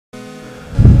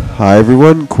Hi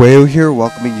everyone, Quayo here,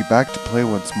 welcoming you back to play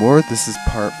once more. This is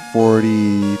part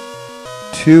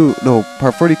 42,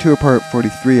 part 42 or part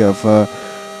 43 of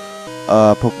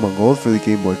Pokemon Gold for the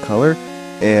Game Boy Color.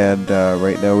 And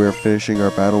right now we are finishing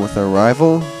our battle with our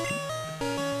rival.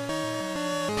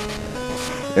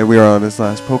 And we are on his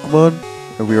last Pokemon,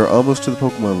 and we are almost to the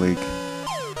Pokemon League.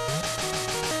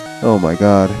 Oh my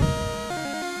god.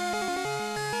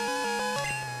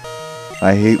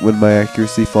 I hate when my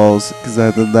accuracy falls, because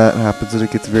then that happens and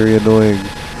it gets very annoying.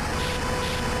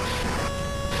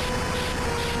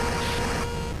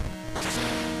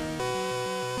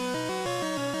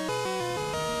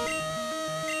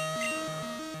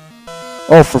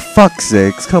 Oh, for fuck's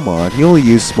sakes, come on. He only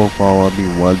used Smoke Ball on me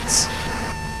once.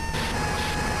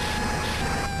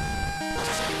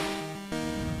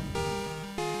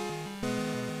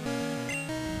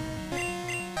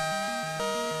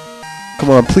 Come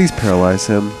on, please paralyze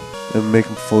him and make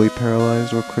him fully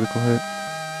paralyzed or critical hit.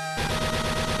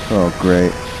 Oh,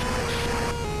 great.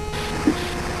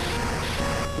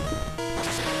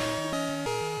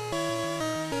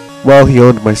 Well, he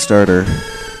owned my starter,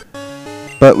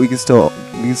 but we can still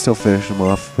finish him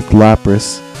off with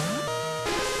Lapras.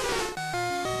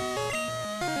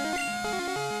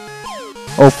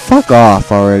 Oh, fuck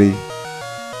off already.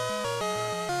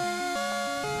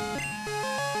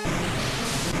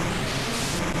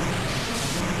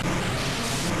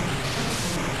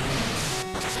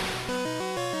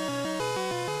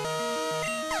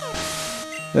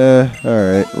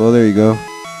 Alright, well there you go.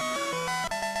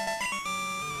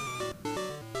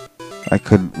 I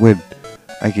couldn't win.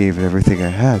 I gave it everything I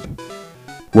had.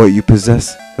 What you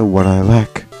possess and what I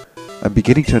lack. I'm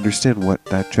beginning to understand what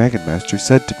that Dragon Master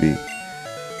said to me.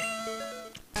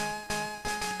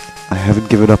 I haven't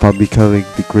given up on becoming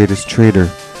the greatest trainer.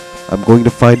 I'm going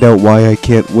to find out why I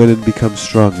can't win and become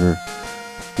stronger.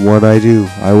 When I do,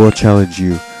 I will challenge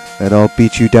you, and I'll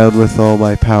beat you down with all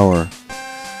my power.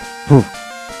 Whew.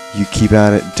 You keep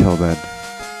at it until then.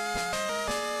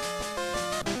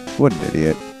 What an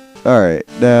idiot. Alright,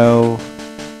 now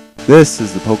this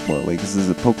is the Pokemon League. This is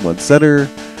the Pokemon Center.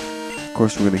 Of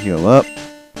course, we're going to heal up.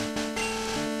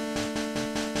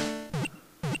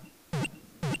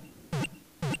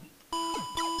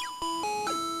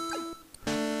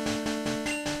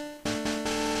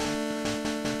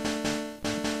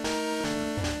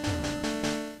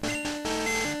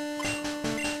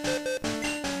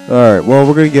 Alright, well,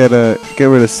 we're going to get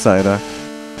rid of Psyduck,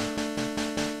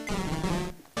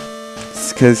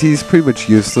 because he's pretty much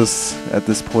useless at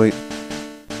this point.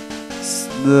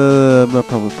 I'm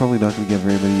probably not going to get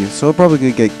very many use, so I'm probably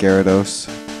going to get Gyarados.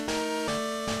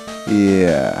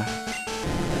 Yeah.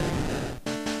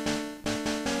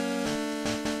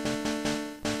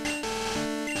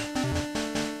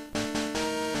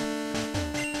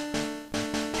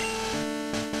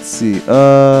 Let's see,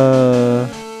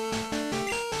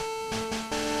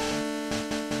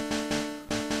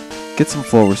 get some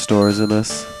full restores in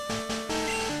us.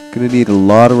 Gonna need a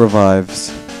lot of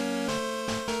revives.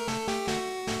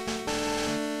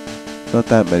 Not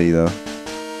that many though.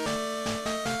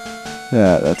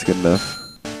 Yeah, that's good enough.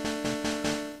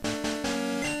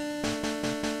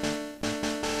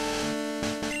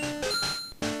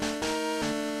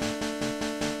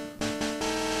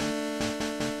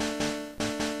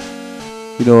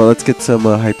 You know what, let's get some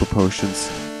hyper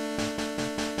potions.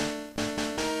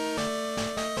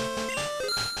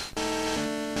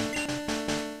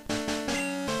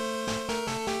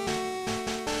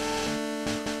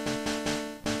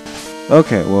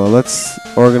 Okay, well, let's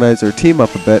organize our team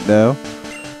up a bit now.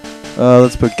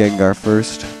 Let's put Gengar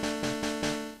first.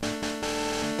 To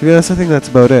be honest, I think that's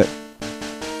about it.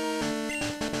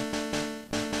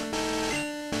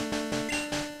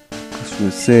 Just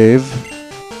gonna save.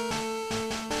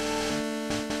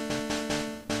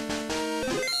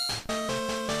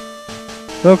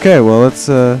 Okay, well, let's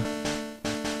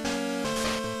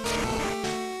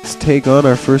take on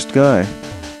our first guy.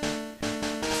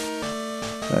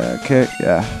 Okay,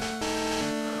 yeah.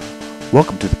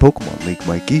 Welcome to the Pokemon League,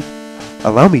 Mikey.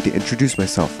 Allow me to introduce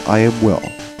myself. I am Will.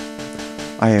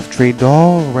 I have trained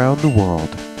all around the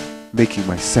world, making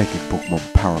my psychic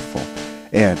Pokemon powerful,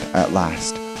 and at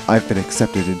last, I've been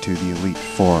accepted into the Elite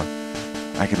Four.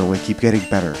 I can only keep getting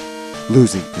better.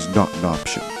 Losing is not an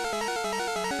option.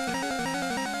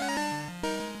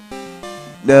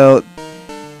 Now,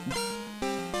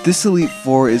 this Elite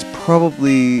Four is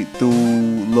probably the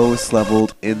lowest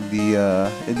leveled in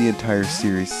the entire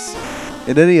series.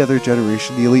 In any other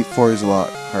generation, the Elite Four is a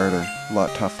lot harder, a lot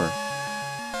tougher.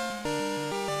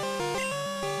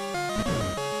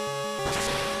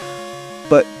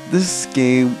 But this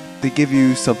game they give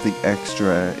you something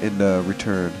extra in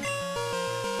return.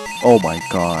 Oh my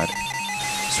god.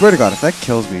 Swear to god, if that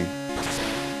kills me.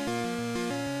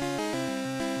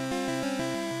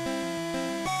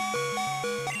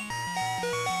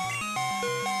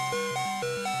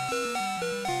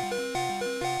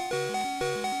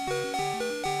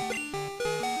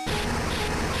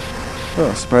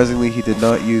 Oh, surprisingly he did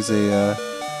not use a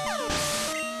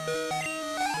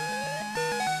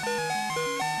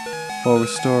full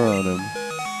restore on him.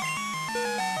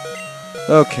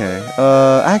 Okay,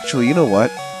 actually, you know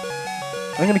what?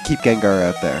 I'm gonna keep Gengar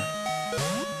out there.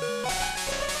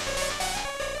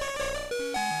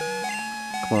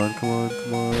 Come on, come on,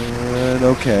 come on.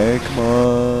 Okay, come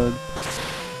on.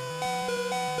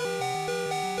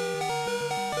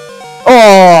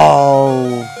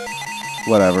 Oh!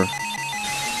 Whatever.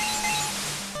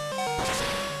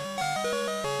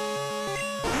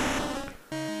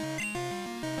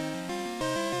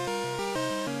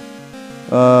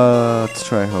 Let's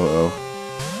try Ho-Oh.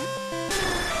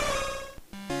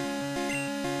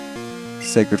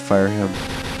 Sacred Fire him.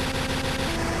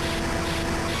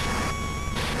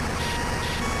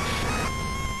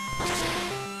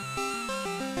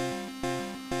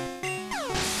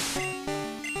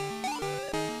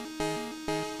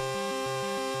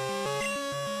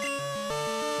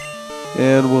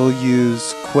 And we'll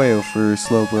use Quail for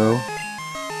Slowbro.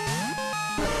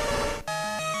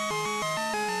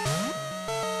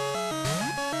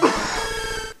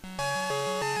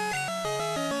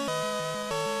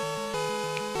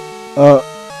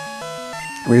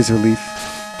 Razor Leaf.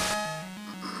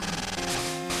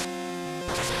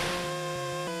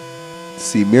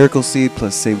 See, Miracle Seed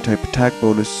plus same type attack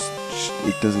bonus.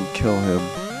 It doesn't kill him.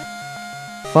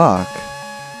 Fuck.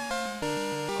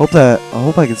 I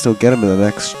hope I can still get him in the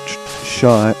next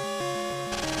shot.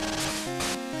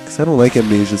 Cause I don't like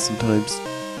Amnesia sometimes.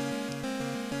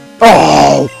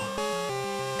 Oh!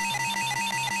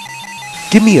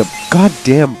 Give me a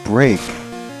goddamn break.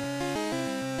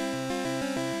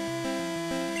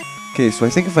 Okay, so I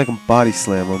think if I can body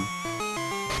slam him.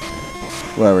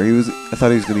 Whatever, I thought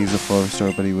he was gonna use a full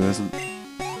restore, but he wasn't.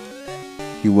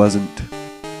 He wasn't.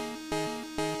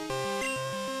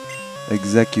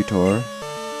 Executor.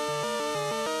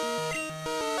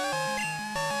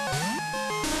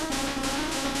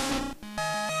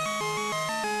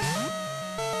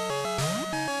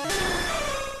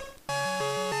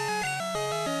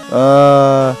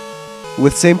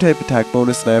 With same type attack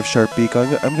bonus and I have Sharp Beak, I'm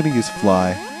gonna use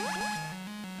Fly.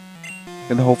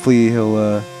 And hopefully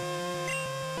he'll,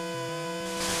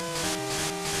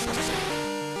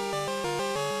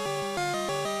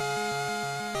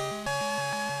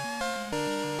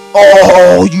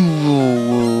 oh,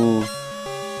 you...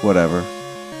 Whatever.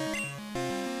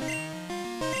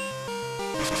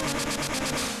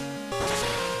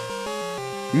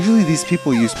 Usually these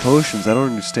people use potions, I don't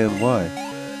understand why.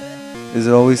 Is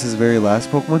it always his very last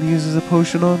Pokemon he uses a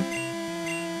potion on?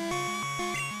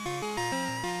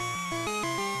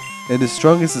 And his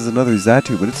strongest is another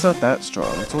Xatu, but it's not that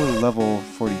strong. It's only level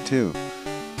 42.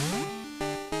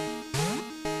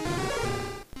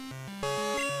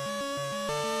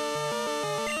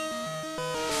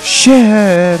 Shit!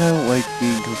 I don't like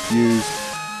being confused.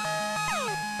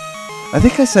 I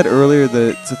think I said earlier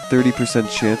that it's a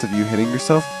 30% chance of you hitting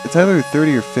yourself. It's either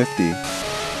 30 or 50.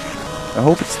 I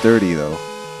hope it's 30 though.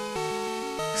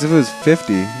 Because if it was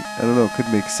 50, I don't know, it could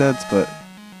make sense, but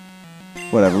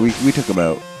whatever, we took him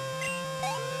out.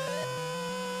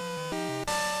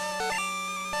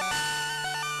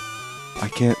 I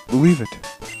can't believe it.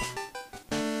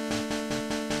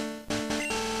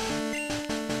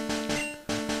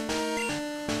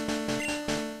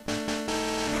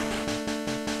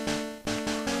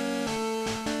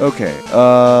 Okay,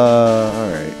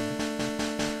 alright.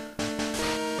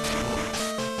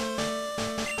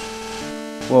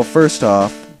 Well, first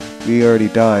off, we already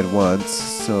died once,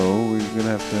 so we're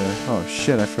gonna have to... Oh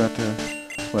shit, I forgot to...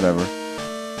 Whatever.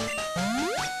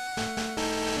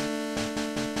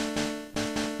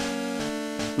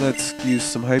 Let's use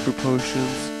some Hyper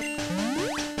Potions.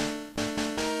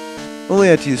 Only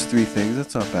had to use 3 things,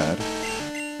 that's not bad.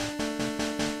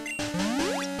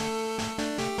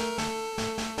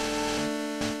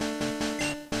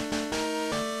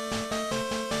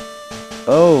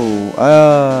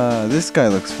 Oh, this guy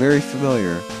looks very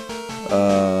familiar.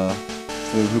 So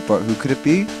who could it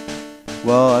be?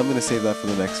 Well, I'm gonna save that for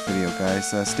the next video,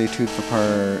 guys. Stay tuned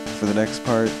for the next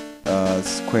part.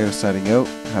 This is Quayo signing out.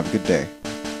 Have a good day.